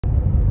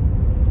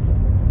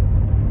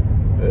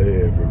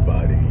Hey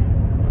everybody,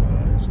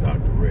 it's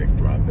Dr. Rick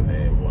dropping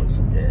in once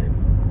again.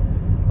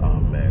 Oh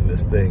man,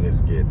 this thing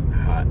is getting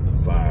hot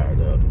and fired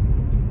up.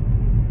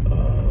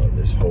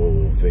 This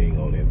whole thing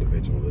on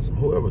individualism.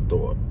 Whoever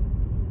thought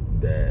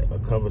that a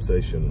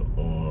conversation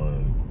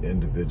on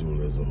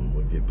individualism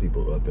would get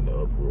people up in the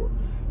uproar?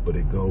 But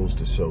it goes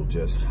to show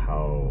just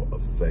how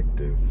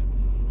effective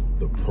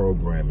the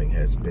programming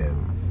has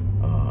been.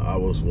 I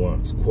was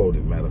once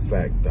quoted, matter of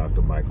fact,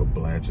 Dr. Michael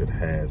Blanchard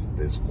has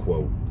this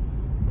quote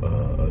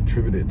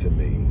attributed to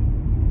me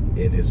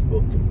in his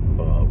book,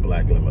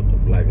 Black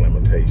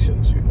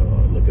Limitations.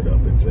 Look it up.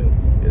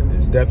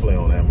 It's definitely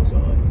on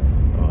Amazon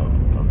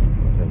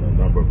and a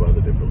number of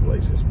other different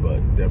places, but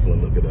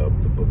definitely look it up.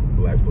 The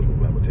Black Book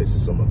of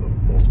Limitations. Some of the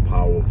most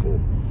powerful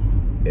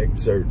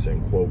excerpts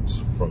and quotes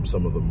from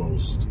some of the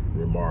most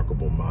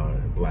remarkable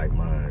black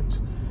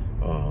minds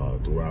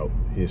throughout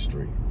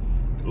history.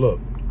 Look,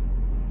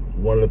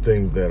 one of the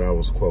things that I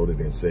was quoted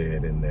and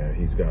said in there,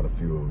 he's got a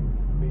few of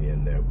me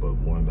in there, but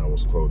one I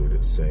was quoted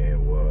as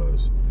saying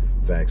was,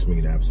 facts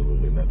mean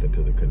absolutely nothing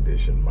to the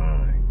conditioned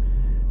mind.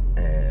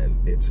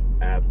 And it's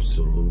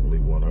absolutely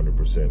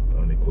 100%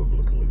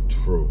 unequivocally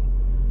true.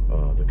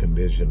 The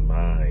conditioned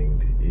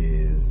mind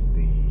is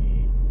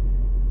the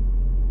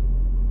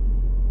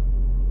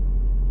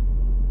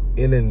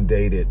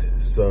inundated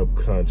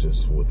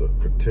subconscious with a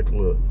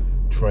particular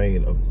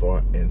train of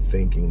thought and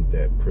thinking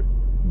that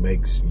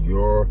makes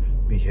your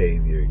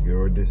behavior,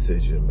 your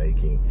decision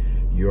making,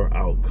 your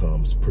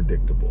outcomes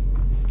predictable.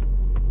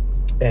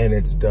 And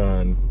it's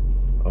done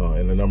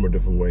in a number of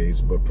different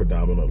ways, but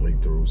predominantly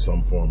through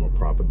some form of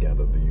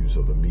propaganda, the use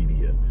of the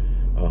media.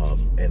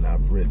 And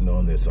I've written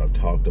on this, I've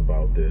talked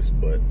about this,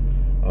 but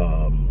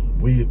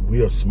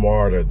we are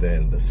smarter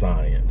than the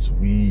science.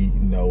 We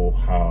know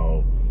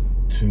how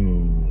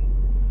to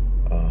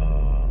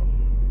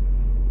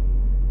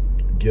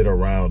get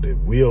around it.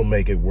 We'll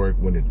make it work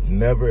when it's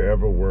never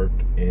ever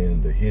worked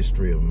in the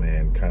history of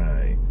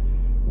mankind.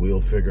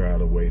 We'll figure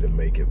out a way to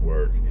make it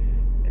work.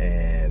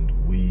 And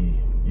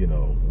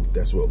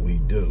that's what we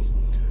do.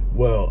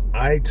 Well,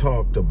 I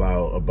talked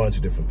about a bunch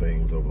of different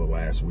things over the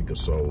last week or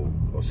so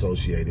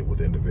associated with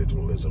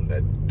individualism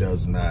that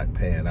does not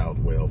pan out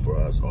well for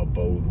us or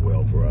bode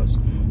well for us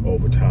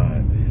over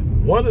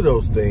time. One of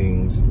those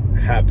things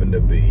happened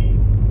to be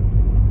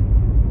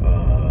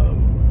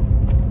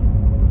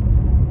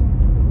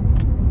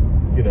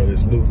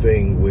this new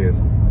thing with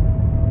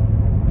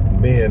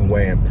men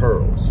wearing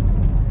pearls.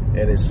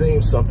 And it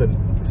seems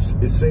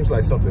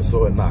like something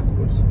so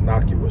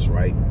innocuous,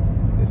 right?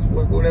 It's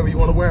whatever you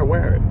want to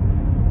wear it.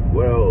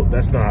 Well,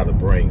 that's not how the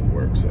brain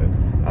works.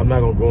 And I'm not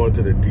going to go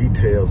into the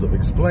details of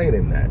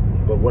explaining that.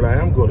 But what I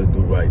am going to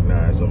do right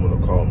now is I'm going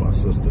to call my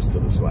sisters to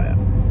the slab.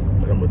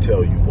 And I'm going to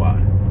tell you why.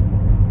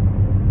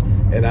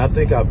 And I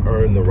think I've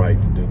earned the right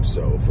to do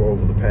so. For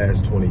over the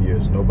past 20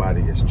 years,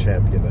 nobody has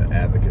championed or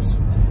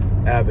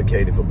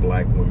advocated for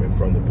black women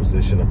from the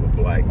position of a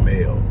black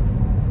male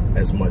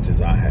as much as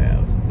I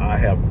have. I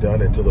have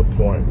done it to the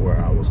point where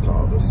I was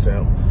called a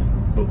simp.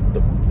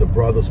 The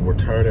brothers were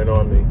turning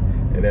on me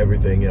and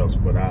everything else.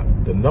 But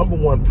the number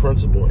one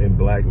principle in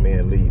Black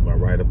Men Lead, my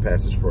rite of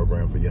passage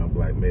program for young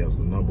black males,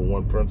 the number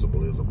one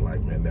principle is a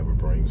black man never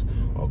brings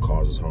or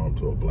causes harm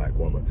to a black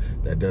woman.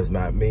 That does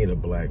not mean a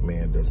black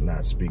man does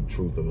not speak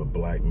truth, or a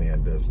black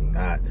man does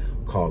not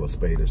call a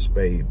spade,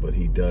 but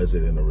he does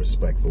it in a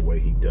respectful way.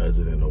 He does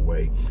it in a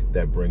way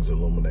that brings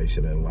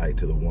illumination and light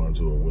to the ones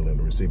who are willing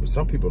to receive it.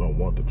 Some people don't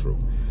want the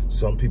truth.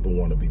 Some people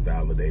want to be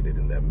validated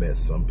in their mess.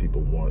 Some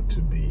people want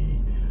to be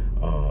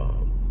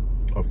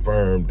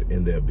affirmed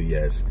in their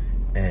BS,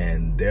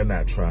 and they're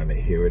not trying to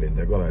hear it, and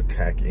they're going to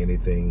attack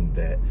anything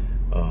that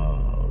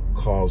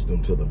calls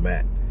them to the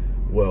mat.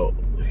 Well,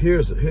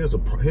 here's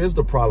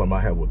the problem I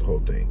have with the whole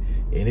thing.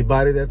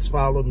 Anybody that's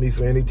followed me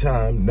for any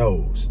time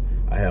knows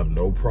I have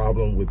no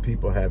problem with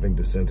people having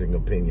dissenting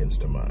opinions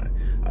to mine.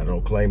 I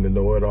don't claim to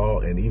know it all,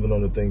 and even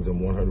on the things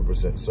I'm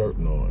 100%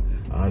 certain on,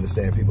 I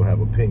understand people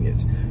have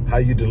opinions. How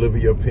you deliver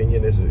your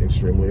opinion is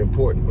extremely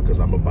important, because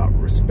I'm about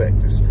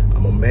respect.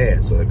 I'm a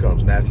man, so it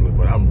comes naturally,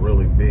 but I'm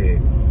really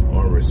big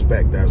on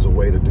respect. There's a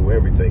way to do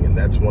everything, and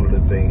that's one of the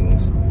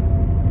things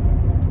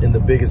and the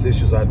biggest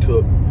issues I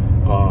took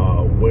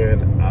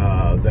when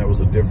there was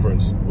a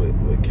difference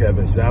with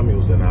Kevin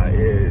Samuels and I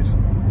is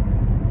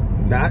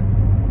not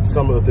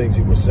some of the things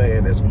he was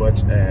saying as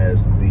much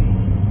as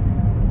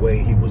the way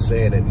he was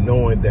saying it,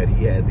 knowing that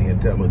he had the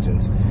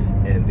intelligence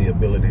and the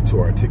ability to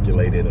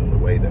articulate it in a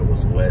way that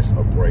was less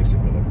abrasive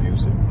and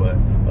abusive. But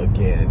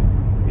again,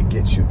 it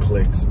gets you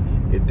clicks.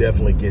 It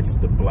definitely gets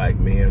the black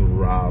men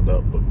riled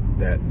up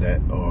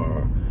that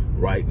are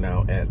right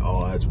now at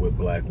odds with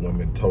black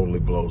women. Totally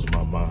blows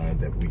my mind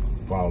that we've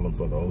fallen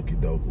for the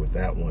okie doke with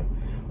that one.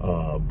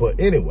 But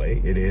anyway,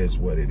 it is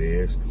what it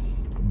is.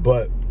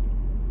 But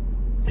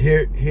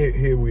here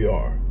we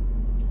are.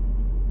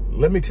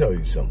 Let me tell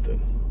you something.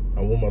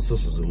 I want my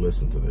sisters to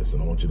listen to this,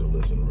 and I want you to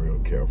listen real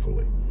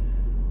carefully.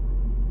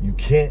 You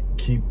can't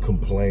keep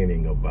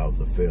complaining about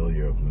the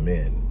failure of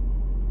men,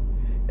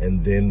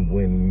 and then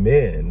when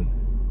men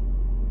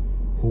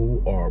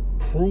who are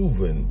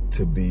proven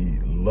to be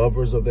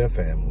lovers of their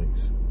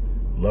families,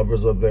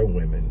 lovers of their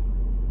women,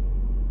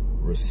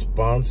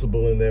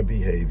 responsible in their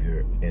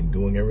behavior, and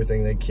doing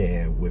everything they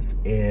can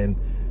within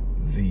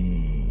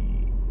the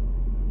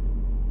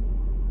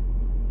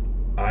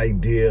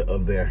idea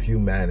of their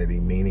humanity,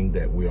 meaning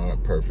that we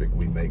aren't perfect,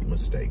 we make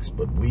mistakes,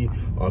 but we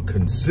are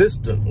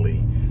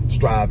consistently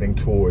striving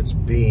towards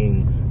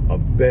being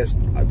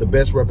the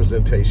best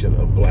representation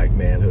of black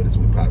manhood as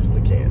we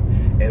possibly can.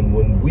 And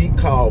when we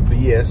call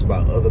BS by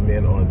other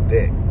men on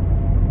deck,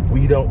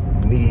 we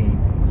don't need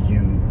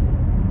you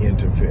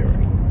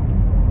interfering.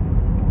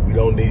 We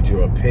don't need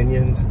your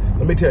opinions.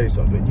 Let me tell you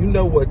something. You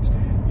know what,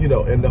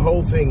 and the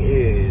whole thing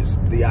is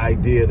the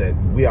idea that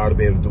we ought to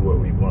be able to do what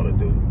we want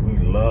to do. We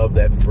love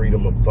that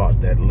freedom of thought,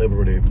 that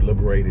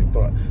liberating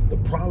thought. The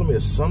problem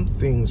is some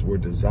things were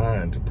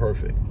designed to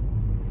perfect.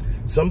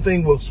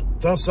 Something was,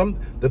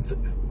 the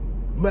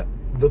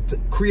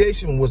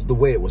creation was the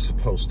way it was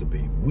supposed to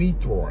be. We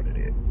thwarted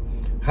it.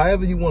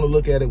 However you want to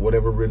look at it,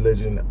 whatever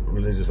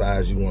religious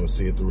eyes you want to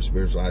see it through,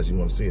 spiritual eyes you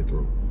want to see it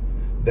through,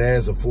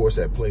 there's a force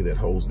at play that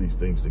holds these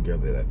things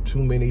together. There are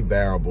too many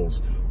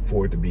variables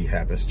for it to be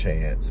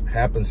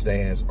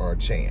happenstance or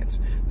chance.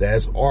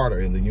 There's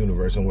order in the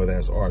universe, and where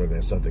there's order,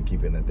 there's something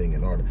keeping that thing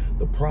in order.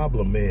 The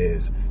problem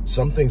is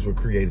some things were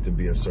created to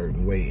be a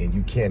certain way, and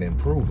you can't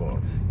improve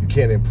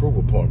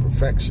upon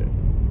perfection.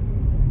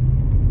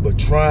 But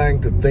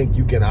trying to think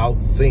you can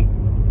outthink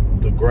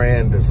the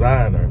grand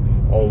designer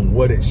on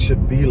what it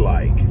should be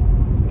like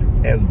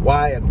and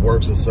why it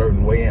works a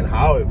certain way and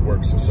how it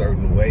works a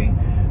certain way,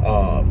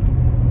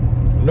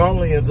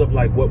 normally ends up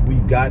like what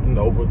we've gotten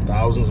over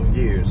thousands of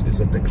years is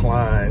a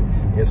decline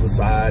in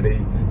society,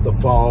 the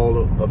fall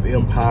of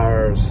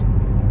empires,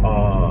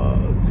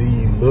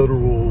 the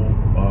literal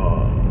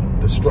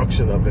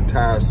destruction of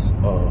entire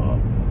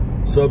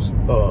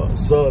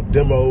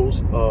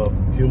sub-demos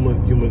of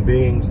human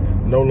beings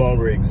no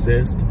longer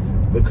exist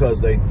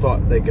because they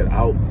thought they could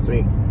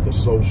outthink the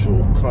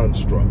social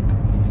construct.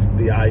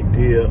 The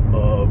idea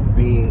of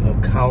being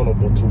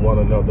accountable to one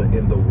another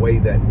in the way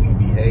that we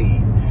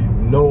behave,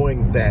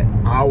 knowing that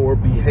our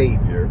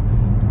behavior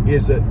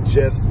isn't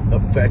just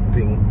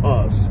affecting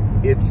us,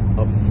 it's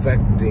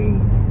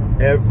affecting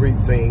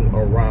everything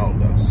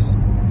around us.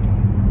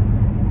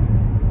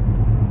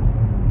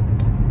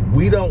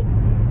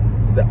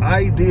 The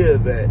idea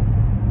that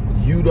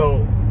you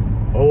don't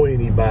owe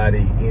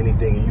anybody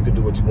anything and you can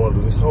do what you want to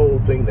do, this whole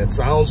thing that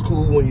sounds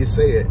cool when you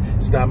say it,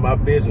 it's not my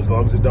business, as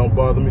long as it don't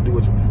bother me, do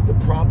what you want. The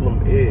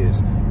problem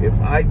is, if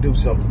I do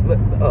something,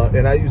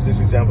 and I used this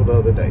example the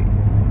other day,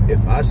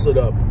 if I sit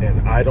up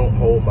and I don't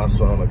hold my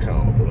son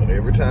accountable, and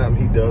every time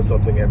he does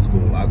something at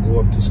school, I go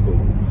up to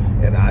school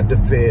and I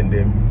defend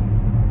him,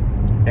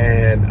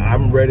 and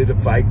I'm ready to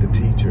fight the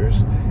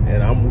teachers,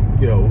 and I'm,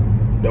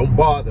 don't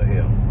bother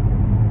him,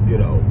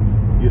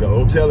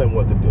 don't tell him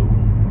what to do.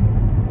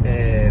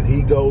 And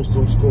he goes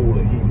through school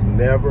and he's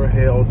never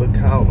held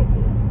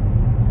accountable.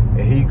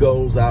 And he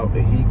goes out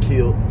and he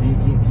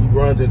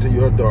runs into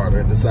your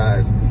daughter and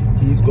decides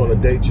he's going to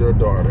date your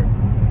daughter.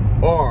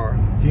 Or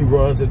he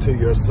runs into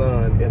your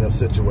son in a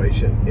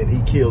situation and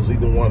he kills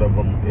either one of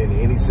them in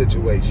any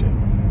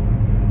situation.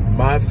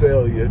 My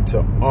failure to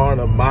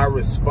honor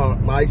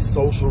my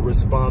social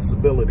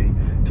responsibility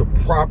to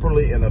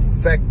properly and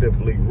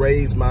effectively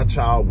raise my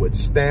child with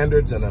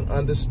standards and an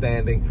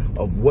understanding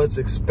of what's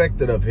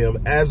expected of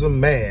him as a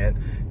man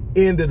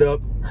ended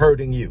up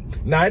hurting you.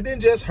 Now, it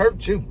didn't just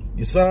hurt you.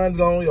 Your son's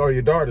gone or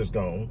your daughter's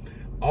gone.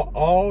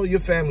 All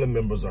your family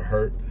members are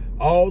hurt.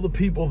 All the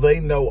people they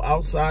know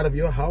outside of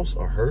your house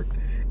are hurt.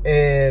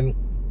 And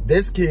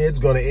this kid's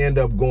going to end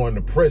up going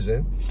to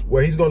prison,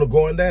 where he's going to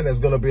go in there and there's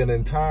going to be an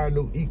entire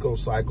new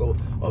eco-cycle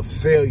of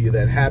failure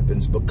that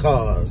happens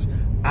because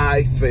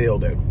I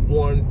failed at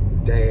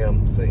one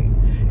damn thing.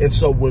 And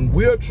so when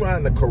we're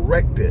trying to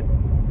correct it,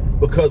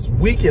 because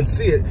we can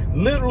see it,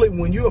 literally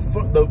when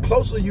the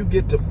closer you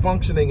get to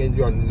functioning in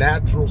your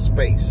natural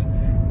space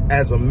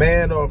as a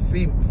man or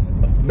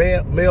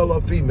male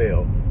or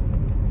female,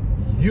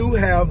 you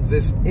have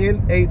this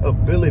innate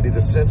ability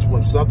to sense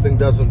when something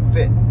doesn't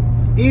fit.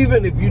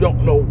 Even if you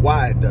don't know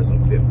why it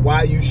doesn't fit,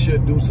 why you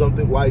should do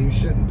something, why you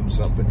shouldn't do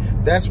something.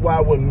 That's why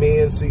when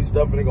men see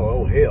stuff and they go,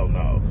 oh, hell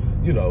no,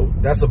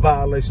 that's a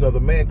violation of the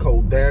man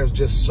code. There's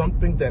just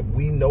something that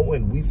we know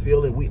and we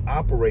feel that we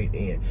operate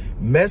in.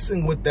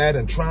 Messing with that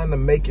and trying to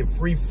make it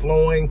free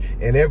flowing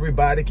and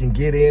everybody can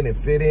get in and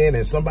fit in,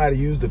 and somebody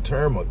used the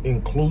term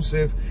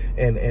inclusive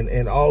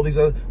and all these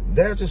other,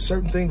 there are just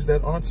certain things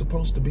that aren't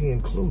supposed to be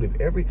included.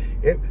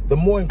 The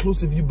more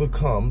inclusive you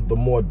become, the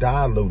more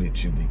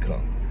diluted you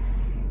become.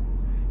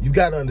 You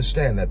got to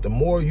understand that the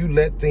more you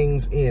let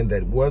things in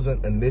that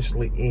wasn't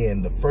initially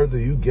in, the further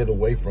you get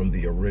away from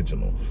the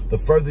original. The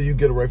further you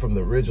get away from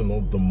the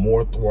original, the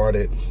more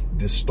thwarted,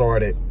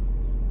 distorted,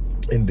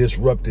 and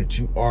disrupted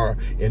you are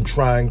in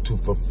trying to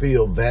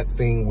fulfill that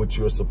thing which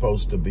you're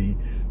supposed to be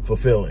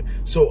fulfilling.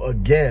 So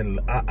again,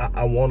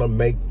 I want to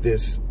make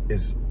this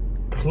as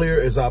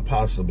clear as I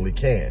possibly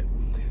can.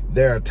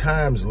 There are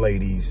times,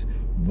 ladies,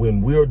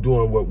 when we're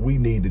doing what we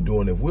need to do,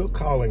 and if we're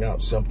calling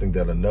out something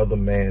that another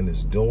man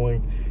is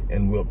doing,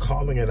 and we're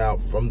calling it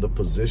out from the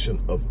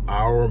position of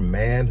our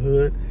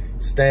manhood,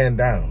 stand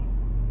down.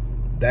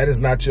 That is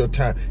not your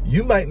time.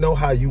 You might know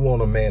how you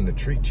want a man to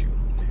treat you.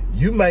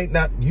 You might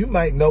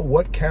know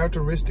what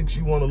characteristics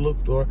you want to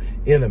look for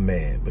in a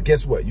man. But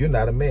guess what? You're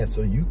not a man,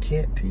 so you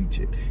can't teach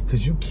it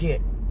because you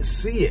can't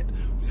see it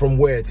from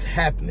where it's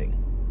happening.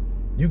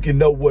 You can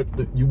know what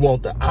you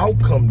want the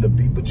outcome to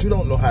be, but you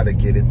don't know how to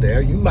get it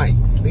there. You might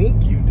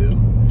think you do.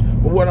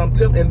 But what I'm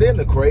telling, and then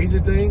the crazy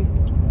thing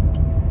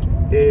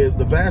is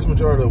the vast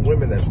majority of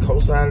women that's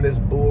co-signing this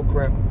bull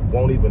crap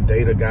won't even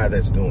date a guy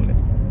that's doing it.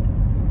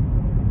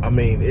 I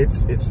mean,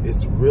 it's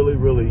really,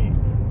 really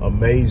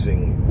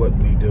amazing what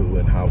we do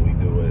and how we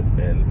do it.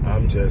 And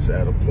I'm just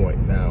at a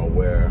point now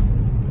where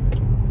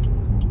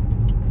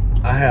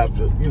I have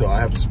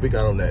to speak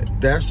out on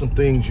that. There are some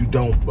things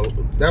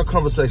there are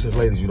conversations,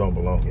 ladies, you don't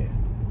belong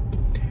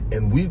in.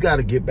 And we've got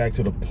to get back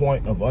to the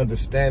point of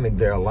understanding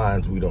there are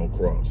lines we don't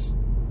cross.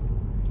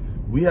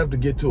 We have to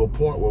get to a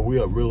point where we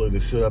are really to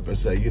sit up and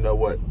say, you know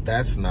what,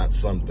 that's not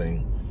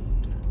something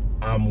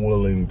I'm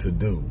willing to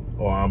do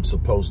or I'm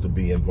supposed to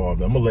be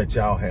involved in. I'm going to let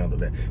y'all handle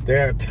that.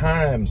 There are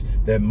times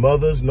that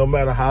mothers, no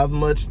matter how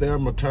much their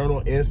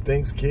maternal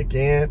instincts kick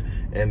in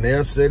and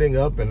they're sitting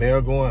up and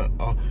they're going,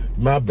 oh,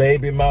 my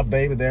baby, my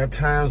baby. There are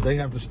times they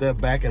have to step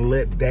back and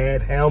let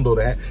dad handle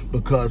that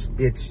because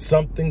it's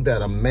something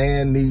that a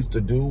man needs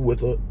to do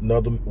with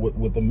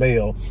a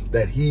male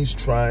that he's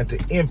trying to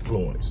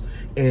influence.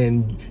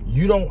 And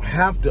you don't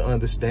have to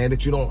understand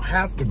it. You don't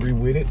have to agree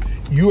with it.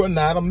 You are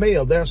not a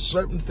male. There are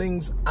certain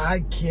things I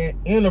can't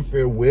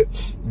interfere with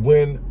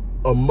when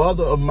a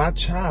mother of my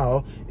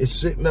child is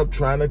sitting up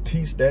trying to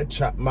teach that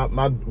child,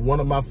 one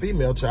of my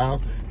female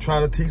childs,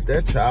 trying to teach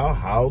that child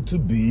how to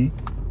be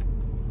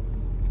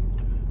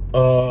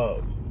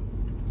a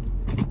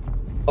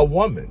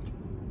woman.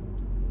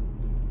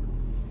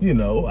 You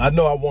know I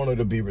want her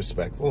to be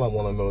respectful. I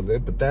want to know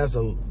that, but that's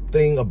a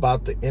thing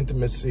about the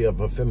intimacy of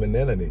her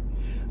femininity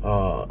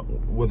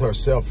with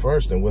herself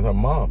first and with her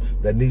mom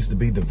that needs to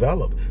be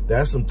developed.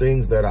 There's some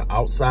things that are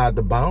outside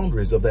the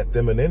boundaries of that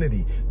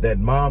femininity that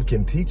mom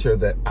can teach her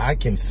that I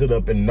can sit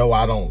up and know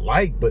I don't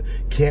like, but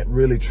can't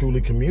really truly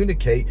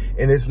communicate,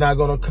 and it's not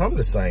going to come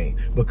the same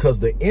because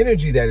the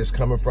energy that is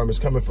coming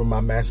from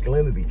my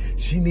masculinity.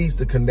 She needs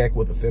to connect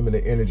with the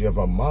feminine energy of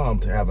her mom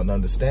to have an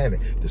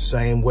understanding. The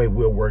same way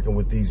we're working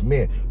with these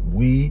men.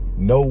 We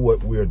know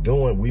what we're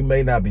doing. We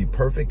may not be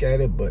perfect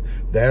at it, but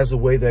there's a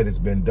way that it's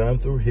been done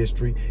through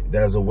history.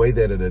 There's a way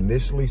that it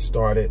initially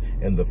started,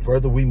 and the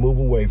further we move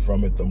away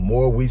from it, the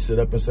more we sit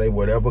up and say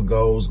whatever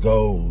goes,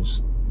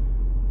 goes,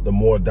 the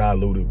more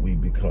diluted we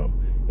become.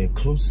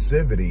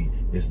 Inclusivity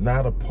is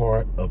not a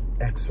part of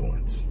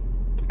excellence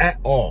at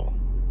all.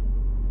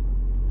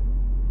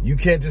 You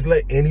can't just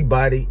let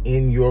anybody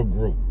in your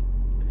group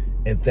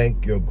and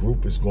think your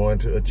group is going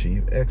to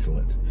achieve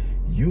excellence.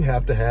 You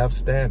have to have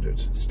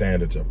standards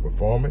of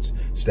performance,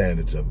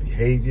 standards of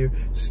behavior,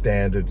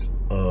 standards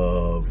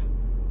of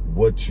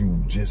what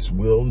you just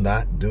will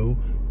not do.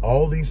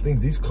 All these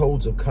things, these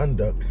codes of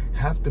conduct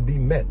have to be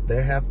met.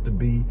 They have to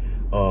be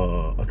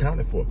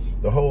accounted for.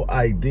 The whole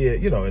idea,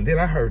 and then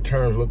I heard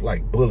terms look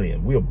like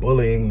bullying. We're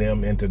bullying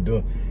them into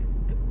doing,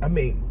 I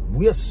mean,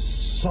 we're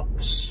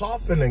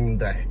softening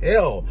the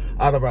hell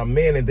out of our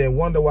men and then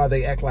wonder why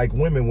they act like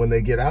women when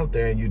they get out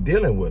there and you're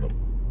dealing with them.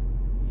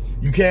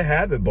 You can't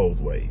have it both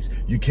ways.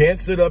 You can't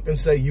sit up and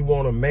say you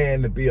want a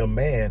man to be a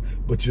man,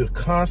 but you're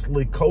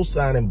constantly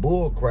co-signing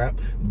bull crap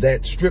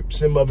that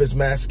strips him of his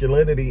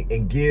masculinity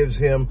and gives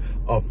him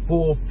a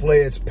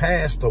full-fledged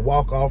pass to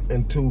walk off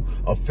into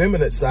a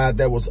feminine side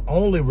that was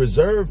only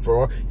reserved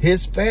for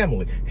his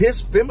family.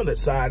 His feminine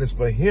side is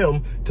for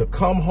him to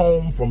come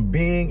home from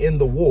being in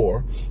the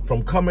war,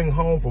 from coming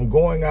home from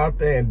going out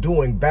there and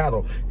doing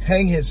battle,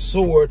 hang his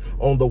sword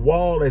on the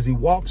wall as he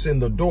walks in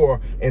the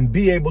door and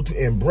be able to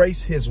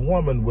embrace his woman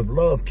with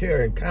love,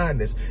 care, and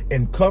kindness,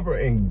 and cover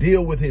and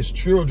deal with his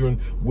children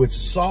with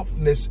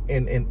softness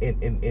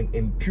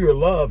and pure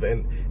love.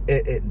 And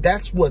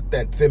that's what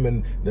that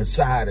feminine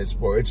side is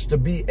for. It's to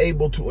be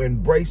able to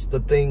embrace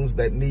the things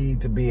that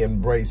need to be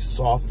embraced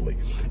softly.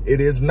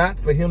 It is not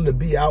for him to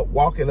be out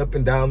walking up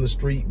and down the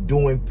street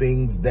doing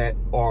things that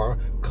are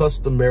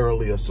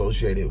customarily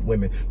associated with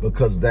women,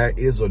 because there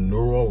is a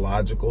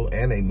neurological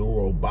and a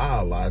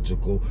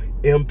neurobiological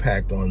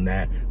impact on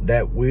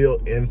that will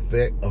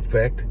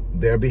affect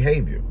their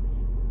behavior.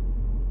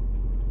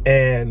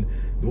 And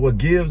what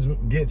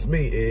gets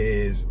me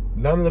is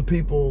none of the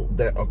people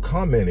that are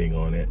commenting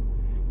on it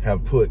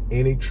have put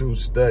any true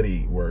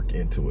study work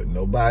into it.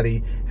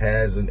 Nobody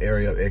has an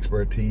area of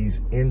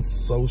expertise in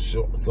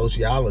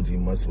sociology,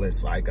 much less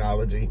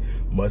psychology,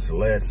 much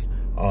less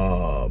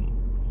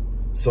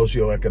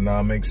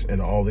socioeconomics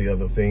and all the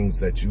other things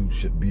that you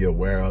should be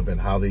aware of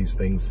and how these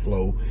things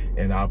flow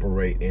and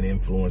operate and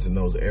influence in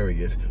those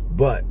areas.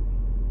 But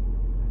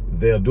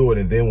they'll do it.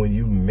 And then when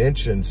you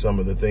mention some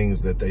of the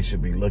things that they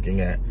should be looking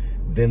at,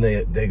 then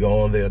they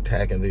go on the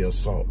attack and the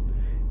assault.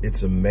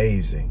 It's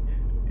amazing.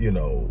 you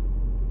know,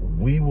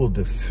 we will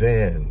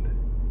defend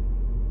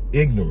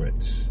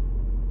ignorance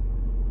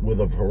with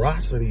a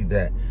ferocity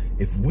that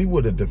if we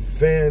were to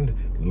defend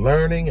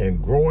learning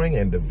and growing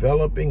and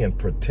developing and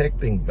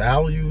protecting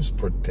values,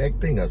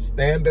 protecting a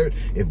standard,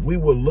 if we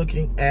were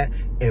looking at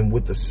and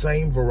with the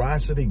same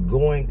veracity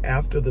going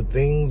after the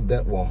things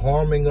that were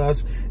harming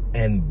us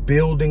and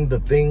building the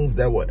things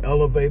that will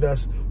elevate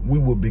us, we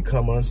would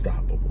become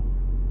unstoppable.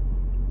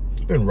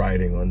 Been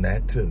writing on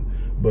that too.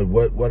 But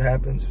what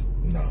happens?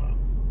 Nah.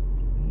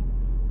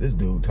 This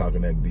dude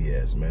talking that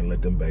BS, man.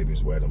 Let them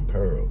babies wear them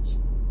pearls.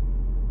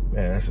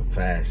 Man, that's a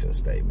fashion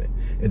statement.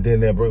 And then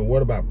they'll bring,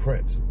 what about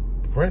Prince?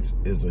 Prince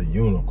is a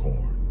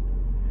unicorn.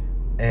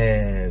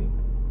 And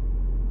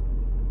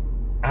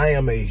I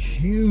am a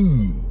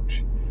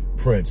huge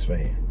Prince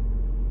fan.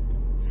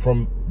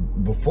 From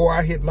before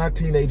I hit my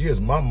teenage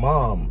years, my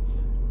mom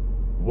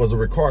was a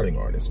recording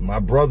artist. My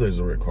brother is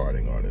a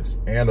recording artist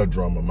and a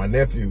drummer. My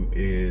nephew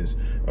is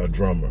a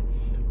drummer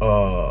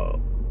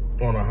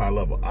on a high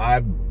level.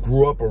 I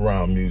grew up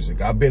around music.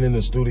 I've been in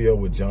the studio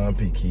with John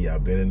P. Key.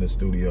 I've been in the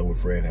studio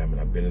with Fred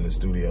Hammond. I've been in the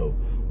studio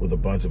with a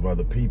bunch of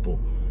other people.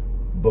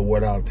 But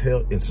what I'll tell,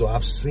 and so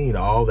I've seen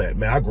all that.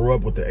 Man, I grew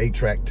up with the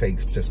 8-track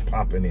tapes just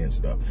popping in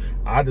stuff.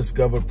 I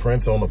discovered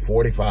Prince on the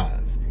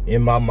 45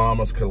 in my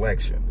mama's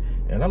collection.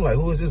 And I'm like,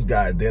 who is this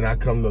guy? Then I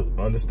come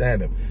to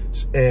understand him.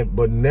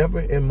 But never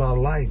in my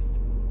life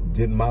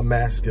did my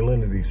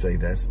masculinity say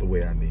that's the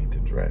way I need to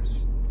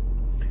dress.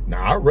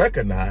 Now, I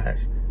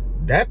recognize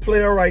that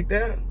player right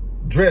there,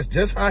 dressed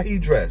just how he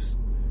dressed,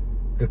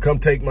 could come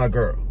take my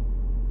girl.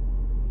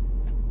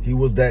 He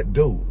was that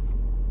dude.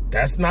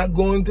 That's not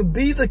going to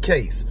be the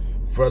case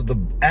for the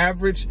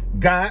average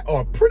guy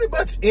or pretty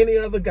much any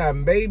other guy.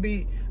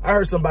 Maybe, I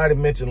heard somebody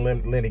mention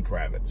Lenny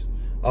Kravitz.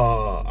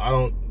 I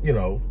don't, you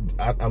know,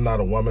 I'm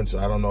not a woman, so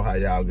I don't know how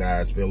y'all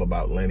guys feel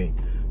about Lenny.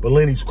 But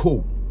Lenny's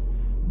cool.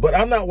 But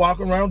I'm not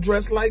walking around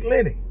dressed like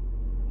Lenny.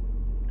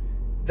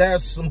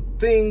 There's some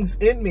things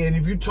in me, and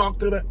if you talk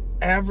to the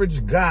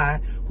average guy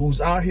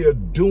who's out here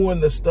doing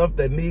the stuff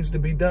that needs to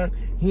be done,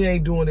 he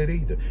ain't doing it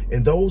either.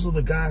 And those are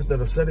the guys that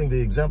are setting the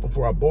example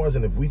for our boys.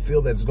 And if we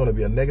feel that it's going to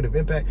be a negative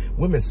impact,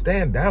 women,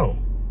 stand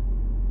down.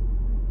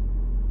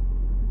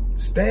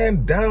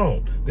 Stand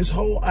down. This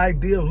whole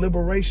idea of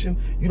liberation,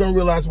 you don't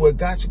realize what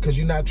got you because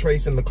you're not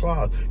tracing the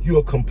cause.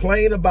 You'll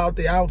complain about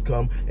the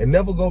outcome and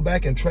never go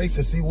back and trace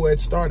and see where it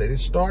started. It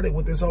started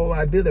with this whole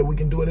idea that we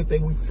can do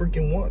anything we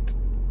freaking want.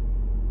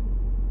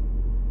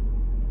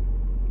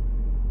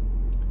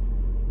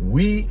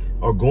 We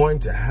are going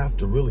to have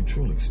to really,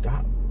 truly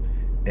stop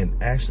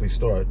and actually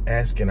start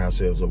asking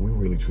ourselves, are we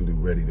really, truly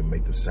ready to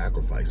make the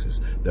sacrifices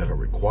that are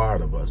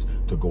required of us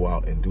to go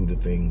out and do the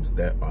things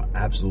that are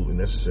absolutely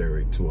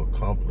necessary to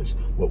accomplish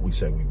what we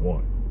say we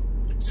want?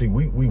 See,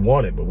 we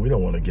want it, but we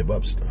don't want to give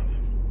up stuff.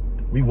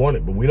 We want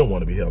it, but we don't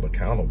want to be held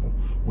accountable.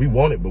 We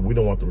want it, but we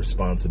don't want the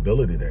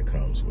responsibility that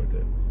comes with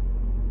it.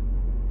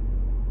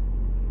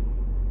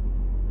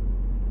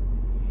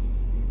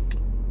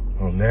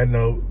 On that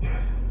note,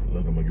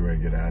 look, I'm going to get ready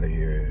to get out of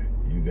here.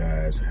 You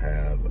guys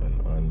have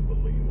an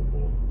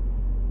unbelievable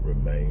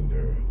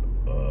remainder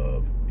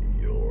of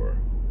your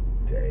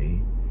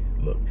day.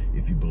 Look,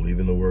 if you believe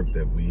in the work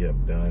that we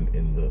have done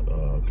in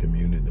the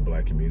community, the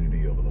Black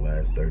community over the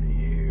last 30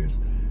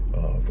 years,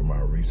 from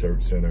our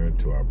research center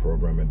to our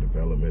program and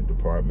development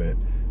department,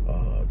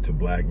 to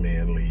Black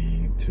Men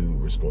Lead, to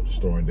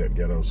Restoring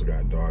Ghettos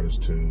Forgotten Daughters,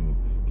 to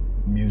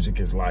Music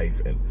is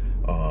Life, and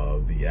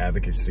the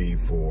advocacy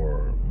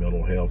for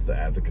mental health, the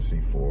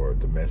advocacy for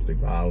domestic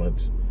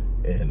violence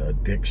and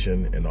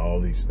addiction, and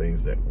all these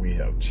things that we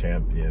have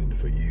championed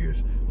for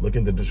years. Look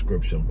in the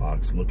description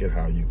box. Look at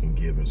how you can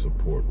give and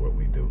support what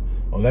we do.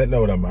 On that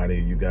note, I'm out of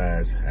here. You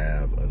guys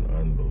have an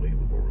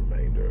unbelievable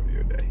remainder of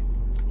your day.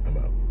 I'm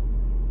out.